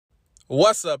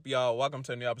What's up, y'all? Welcome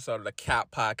to a new episode of the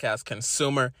CAP Podcast,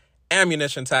 Consumer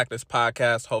Ammunition Tactics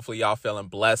Podcast. Hopefully, y'all feeling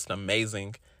blessed,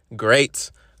 amazing, great,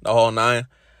 the whole nine.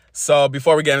 So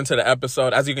before we get into the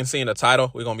episode, as you can see in the title,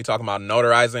 we're going to be talking about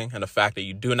notarizing and the fact that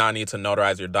you do not need to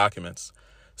notarize your documents.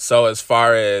 So as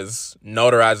far as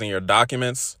notarizing your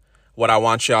documents, what I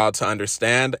want y'all to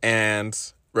understand and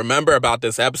remember about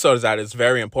this episode is that it's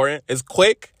very important. It's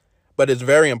quick, but it's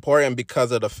very important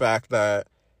because of the fact that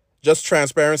just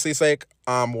transparency's sake,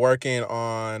 I'm working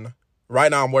on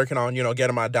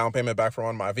getting my down payment back for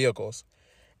one of my vehicles.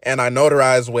 And I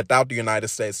notarized without the United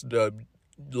States. The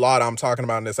law I'm talking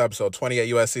about in this episode, 28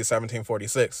 U.S.C.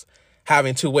 1746,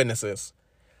 having two witnesses.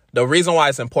 The reason why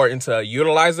it's important to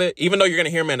utilize it, even though you're going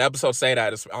to hear me in the episode say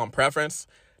that it's on preference,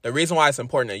 the reason why it's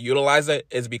important to utilize it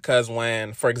is because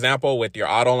when, for example, with your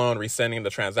auto loan rescinding the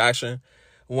transaction,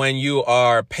 when you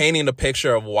are painting the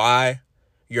picture of why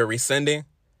you're rescinding,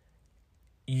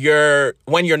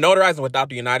 when you're notarizing without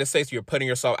the United States, you're putting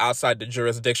yourself outside the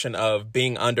jurisdiction of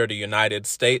being under the United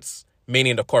States,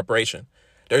 meaning the corporation.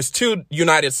 There's two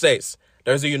United States.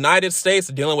 There's the United States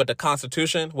dealing with the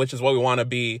Constitution, which is what we want to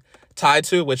be tied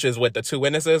to, which is with the two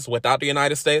witnesses without the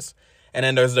United States. And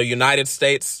then there's the United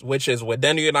States, which is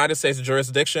within the United States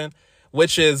jurisdiction,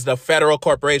 which is the federal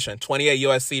corporation, 28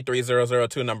 U.S.C.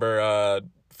 3002, number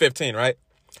 15, right?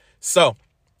 So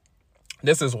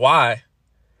this is why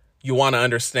you want to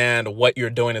understand what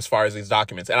you're doing as far as these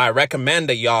documents. And I recommend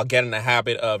that y'all get in the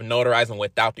habit of notarizing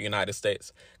without the United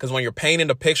States. Because when you're painting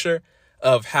the picture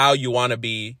of how you want to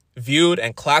be viewed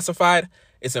and classified,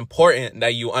 it's important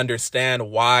that you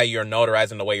understand why you're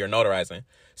notarizing the way you're notarizing.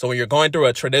 So when you're going through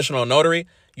a traditional notary,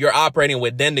 you're operating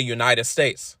within the United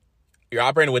States. You're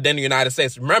operating within the United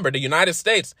States. Remember, the United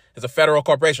States is a federal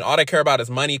corporation. All they care about is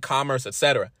money, commerce,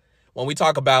 etc. When we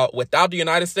talk about without the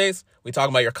United States, we talk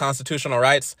about your constitutional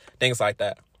rights, things like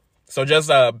that. So just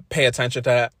pay attention to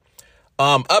that.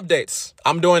 Updates.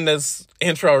 I'm doing this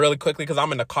intro really quickly because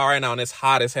I'm in the car right now and it's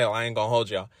hot as hell. I ain't gonna hold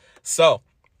y'all. So,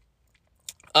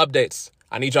 updates.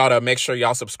 I need y'all to make sure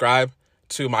y'all subscribe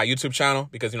to my YouTube channel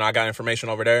because, I got information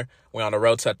over there. We're on the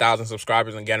road to 1,000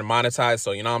 subscribers and getting monetized.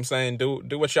 So, you know what I'm saying? Do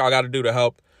what y'all got to do to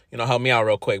help me out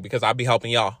real quick because I'll be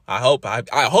helping y'all. I hope I'll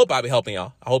be helping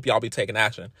y'all. I hope y'all be taking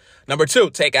action. Number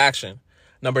 2, take action.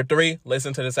 Number 3,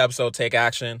 listen to this episode, take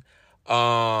action.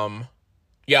 Update.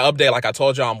 Like I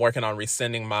told y'all, I'm working on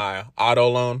rescinding my auto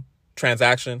loan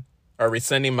transaction or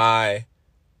rescinding the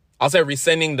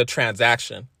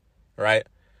transaction, right?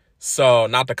 So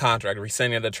not the contract,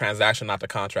 rescinding the transaction, not the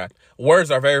contract. Words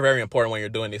are very, very important when you're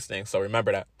doing these things. So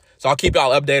remember that. So I'll keep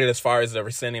y'all updated as far as the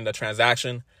rescinding the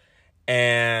transaction.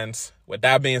 And with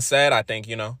that being said, I think,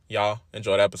 y'all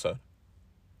enjoy the episode.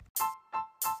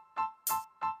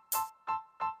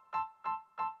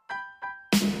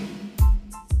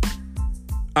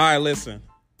 All right, listen.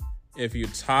 If you're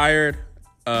tired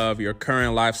of your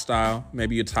current lifestyle,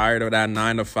 maybe you're tired of that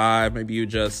 9 to 5, maybe you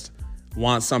just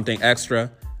want something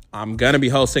extra, I'm going to be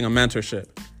hosting a mentorship.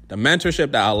 The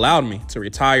mentorship that allowed me to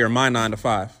retire my 9 to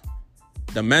 5.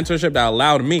 The mentorship that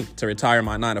allowed me to retire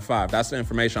my 9 to 5. That's the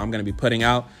information I'm going to be putting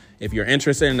out. If you're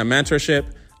interested in the mentorship,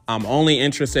 I'm only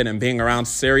interested in being around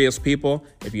serious people.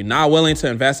 If you're not willing to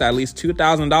invest at least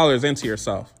 $2,000 into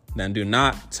yourself, then do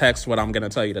not text what I'm going to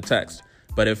tell you to text.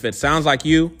 But if it sounds like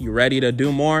you're ready to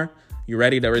do more, you're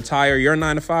ready to retire your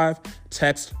 9 to 5,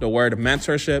 text the word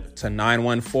mentorship to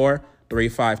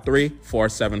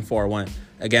 914-353-4741.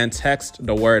 Again, text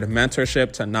the word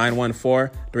mentorship to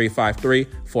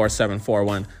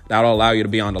 914-353-4741. That'll allow you to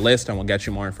be on the list and we'll get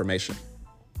you more information.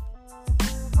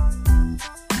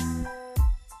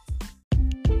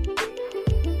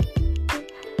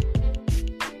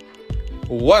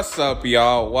 What's up,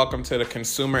 y'all? Welcome to the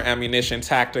Consumer Ammunition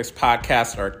Tactics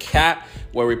Podcast, or CAT,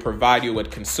 where we provide you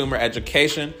with consumer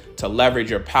education to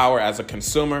leverage your power as a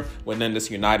consumer within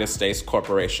this United States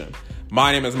corporation.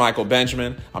 My name is Michael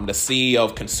Benjamin. I'm the CEO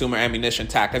of Consumer Ammunition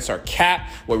Tactics, or CAT,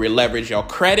 where we leverage your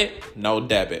credit, no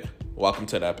debit. Welcome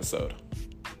to the episode.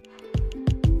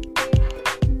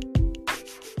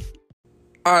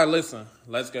 All right, listen,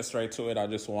 let's get straight to it. I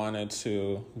just wanted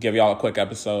to give y'all a quick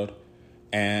episode.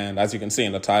 And as you can see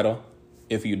in the title,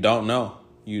 if you don't know,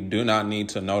 you do not need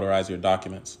to notarize your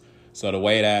documents. So the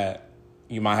way that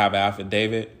you might have an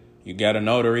affidavit, you get a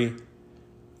notary,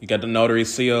 you get the notary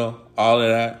seal, all of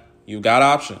that, you've got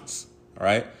options, all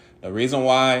right? The reason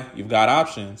why you've got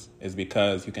options is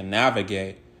because you can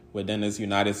navigate within this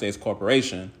United States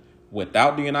corporation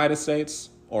without the United States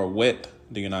or with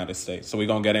the United States. So we're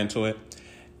going to get into it.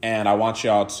 And I want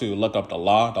y'all to look up the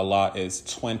law. The law is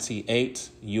 28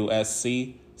 U.S.C.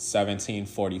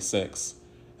 1746.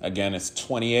 Again, it's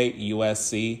 28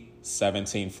 U.S.C.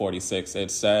 1746.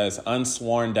 It says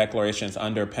unsworn declarations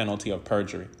under penalty of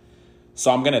perjury.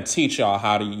 So I'm going to teach y'all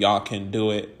how y'all can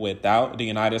do it without the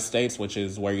United States, which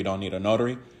is where you don't need a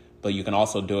notary. But you can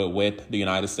also do it with the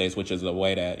United States, which is the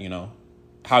way that,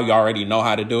 how you already know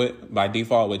how to do it by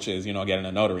default, which is, getting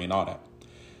a notary and all that.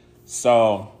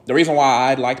 So the reason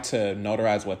why I'd like to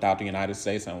notarize without the United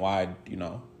States and why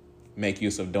I, make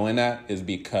use of doing that is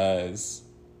because,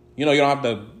 you don't have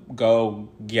to go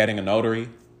getting a notary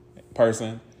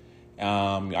person.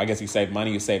 I guess you save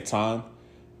money, you save time,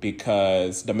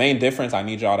 because the main difference I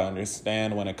need y'all to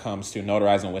understand when it comes to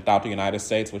notarizing without the United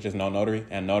States, which is no notary,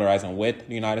 and notarizing with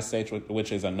the United States,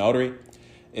 which is a notary,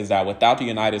 is that without the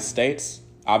United States,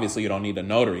 obviously you don't need a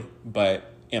notary,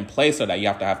 but in place of that, you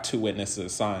have to have two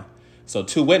witnesses sign. So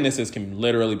two witnesses can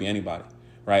literally be anybody,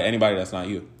 right? Anybody that's not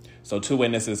you. So two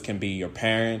witnesses can be your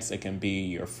parents, it can be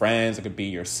your friends, it could be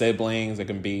your siblings, it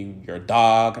can be your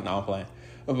dog. No, I'm playing.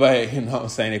 But you know what I'm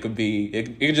saying? It could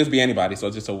just be anybody. So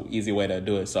it's just an easy way to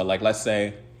do it. So like, let's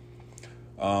say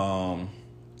we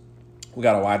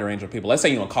got a wide range of people. Let's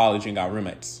say you're in college and you got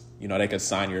roommates. They could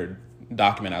sign your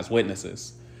document as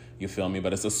witnesses. You feel me?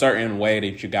 But it's a certain way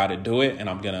that you got to do it. And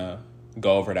I'm going to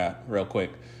go over that real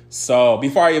quick. So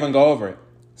before I even go over it,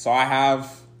 so I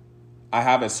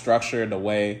have it structured the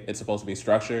way it's supposed to be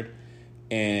structured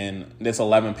in this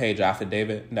 11-page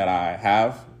affidavit that I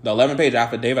have. The 11-page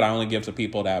affidavit I only give to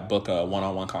people that book a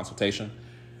one-on-one consultation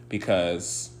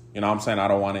because, what I'm saying, I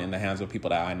don't want it in the hands of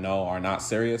people that I know are not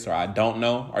serious or I don't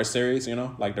know are serious,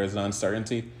 like there's an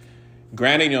uncertainty.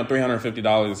 Granted,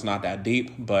 $350 is not that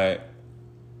deep, but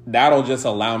that'll just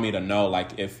allow me to know,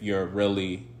 like, if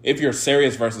you're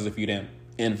serious versus if you didn't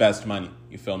invest money.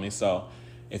 You feel me? So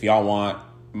if y'all want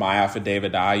my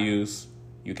affidavit that I use,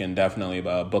 you can definitely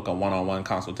book a one-on-one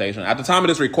consultation. At the time of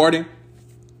this recording,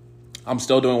 I'm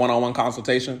still doing one-on-one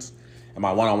consultations, and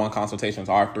my one-on-one consultations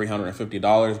are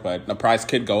 $350, but the price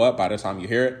could go up by the time you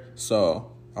hear it.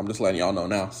 So I'm just letting y'all know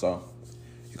now. So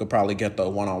you could probably get the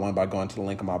one-on-one by going to the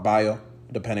link in my bio,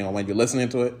 depending on when you're listening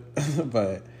to it.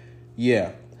 But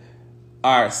yeah.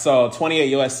 All right. So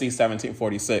 28 USC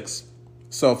 1746.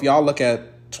 So if y'all look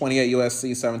at 28 USC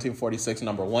 1746,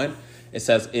 number 1, it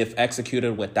says if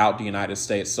executed without the United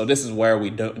States. So this is where we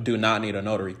do not need a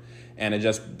notary. And it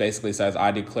just basically says,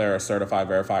 I declare or certify,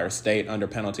 verify, or state under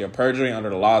penalty of perjury under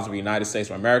the laws of the United States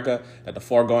of America that the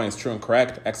foregoing is true and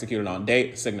correct, executed on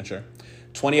date, signature.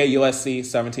 28 USC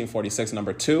 1746,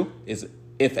 number 2 is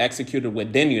if executed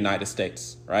within the United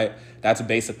States, right? That's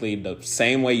basically the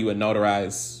same way you would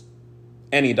notarize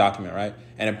any document, right?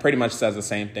 And it pretty much says the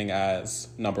same thing as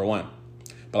number 1.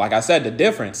 But like I said, the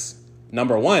difference,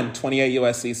 number 1, 28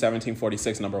 USC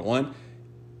 1746, number 1,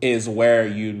 is where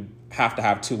you have to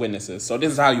have two witnesses. So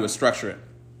this is how you would structure it.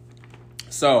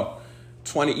 So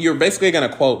you're basically going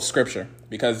to quote scripture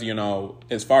because,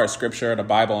 as far as scripture, the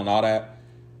Bible and all that,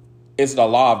 it's the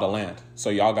law of the land. So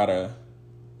y'all gotta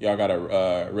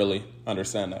really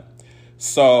understand that.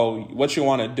 So what you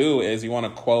want to do is you want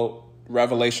to quote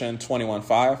Revelation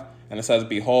 21:5, and it says,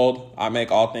 behold, I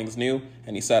make all things new.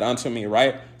 And he said unto me,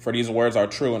 write, for these words are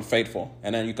true and faithful.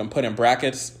 And then you can put in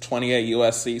brackets 28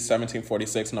 USC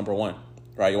 1746, number 1.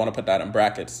 Right, you want to put that in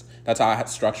brackets. That's how I had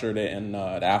structured it in the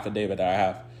affidavit that I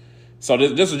have. So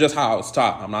this is just how it's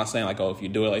taught. I'm not saying like, if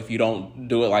you don't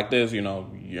do it like this,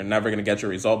 you're never going to get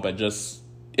your result. But just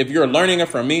if you're learning it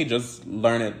from me, just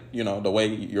learn it, the way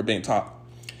you're being taught.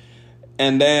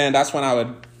 And then that's when I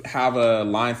would have a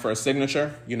line for a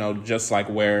signature, just like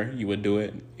where you would do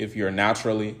it if you're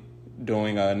naturally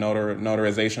doing a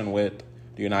notarization with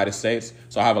the United States.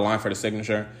 So I have a line for the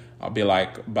signature. I'll be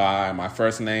like by my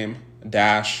first name,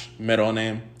 dash, middle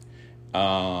name,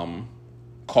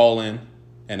 colon,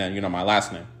 and then, my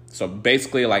last name. So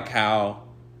basically how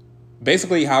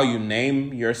you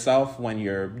name yourself when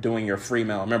you're doing your free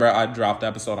mail. Remember I dropped the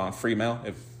episode on free mail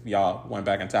if y'all went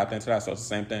back and tapped into that. So it's the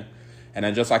same thing. And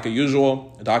then just like a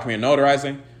usual document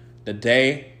notarizing, the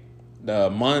day, the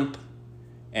month,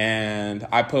 and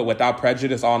I put without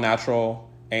prejudice, all natural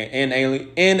and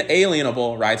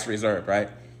inalienable rights reserved, right?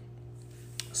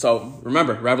 So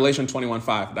remember, Revelation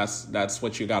 21:5, that's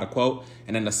what you got to quote.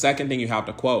 And then the second thing you have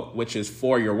to quote, which is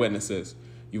for your witnesses,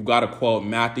 you've got to quote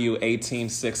Matthew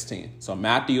 18:16. So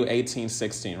Matthew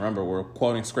 18:16, remember, we're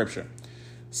quoting scripture.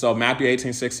 So Matthew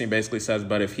 18:16 basically says,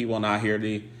 but if he will not hear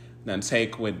thee, then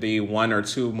take with thee 1 or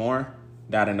 2 more,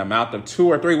 that in the mouth of 2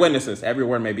 or 3 witnesses, every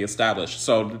word may be established.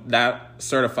 So that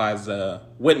certifies the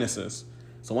witnesses.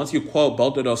 So once you quote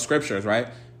both of those scriptures, right?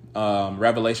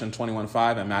 Revelation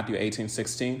 21:5 and Matthew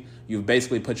 18:16, you've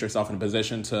basically put yourself in a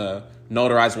position to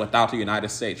notarize without the United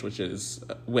States, which is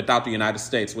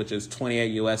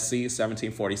 28 USC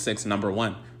 1746, number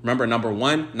 1. Remember, number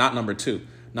 1, not number 2.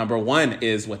 Number 1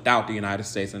 is without the United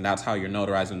States, and that's how you're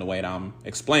notarizing the way that I'm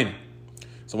explaining.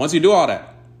 So once you do all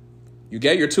that, you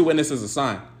get your 2 witnesses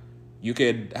assigned. You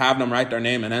could have them write their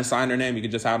name and then sign their name. You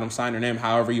could just have them sign their name,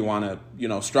 however you want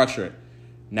to, structure it.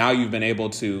 Now you've been able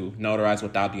to notarize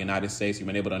without the United States. You've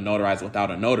been able to notarize without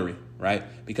a notary, right?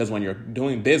 Because when you're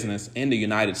doing business in the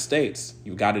United States,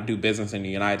 you've got to do business in the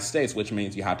United States, which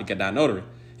means you have to get that notary.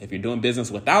 If you're doing business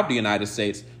without the United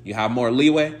States, you have more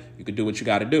leeway. You could do what you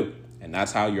got to do. And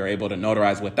that's how you're able to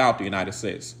notarize without the United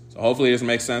States. So hopefully this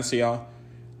makes sense to y'all.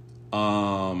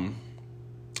 I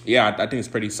think it's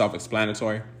pretty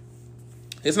self-explanatory.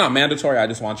 It's not mandatory. I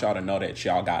just want y'all to know that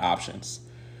y'all got options.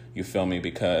 You feel me?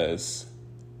 Because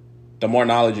the more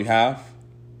knowledge you have,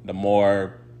 the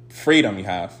more freedom you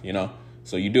have,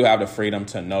 So you do have the freedom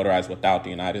to notarize without the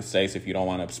United States. If you don't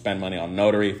want to spend money on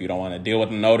notary, if you don't want to deal with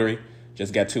a notary,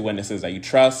 just get 2 witnesses that you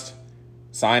trust,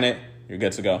 sign it, you're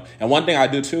good to go. And one thing I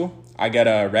do too, I get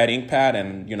a red ink pad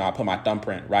and, I put my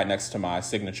thumbprint right next to my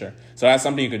signature. So that's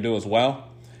something you could do as well.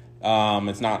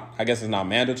 It's not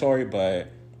mandatory, but,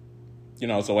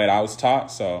 it's the way that I was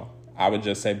taught. So I would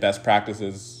just say best practice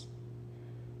is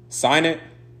sign it,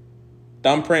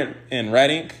 thumbprint in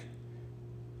red ink.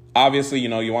 Obviously,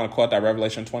 you want to quote that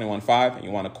Revelation 21:5, and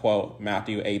you want to quote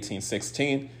Matthew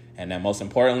 18:16. And then most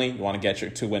importantly, you want to get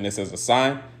your 2 witnesses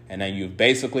assigned. And then you've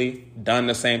basically done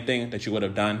the same thing that you would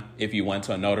have done if you went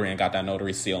to a notary and got that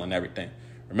notary seal and everything.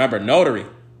 Remember,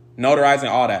 notarizing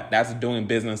all that's doing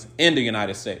business in the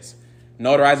United States.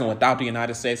 Notarizing without the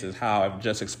United States is how I've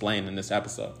just explained in this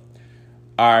episode.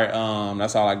 All right,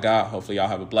 that's all I got. Hopefully y'all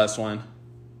have a blessed one.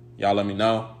 Y'all let me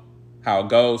know how it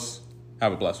goes.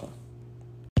 Have a blessed one.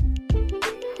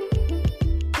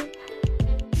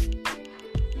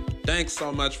 Thanks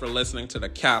so much for listening to the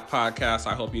CAP podcast.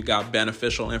 I hope you got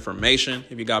beneficial information.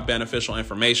 If you got beneficial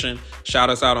information, shout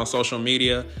us out on social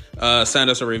media. Send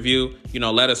us a review.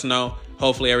 Let us know.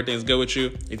 Hopefully everything's good with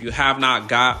you. If you have not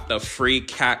got the free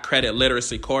CAT credit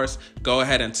literacy course, go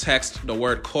ahead and text the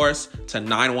word course to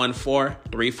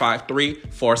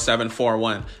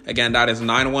 914-353-4741. Again, that is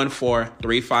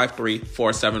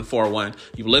 914-353-4741.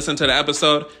 You've listened to the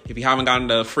episode. If you haven't gotten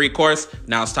the free course,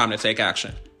 now it's time to take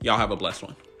action. Y'all have a blessed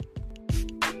one.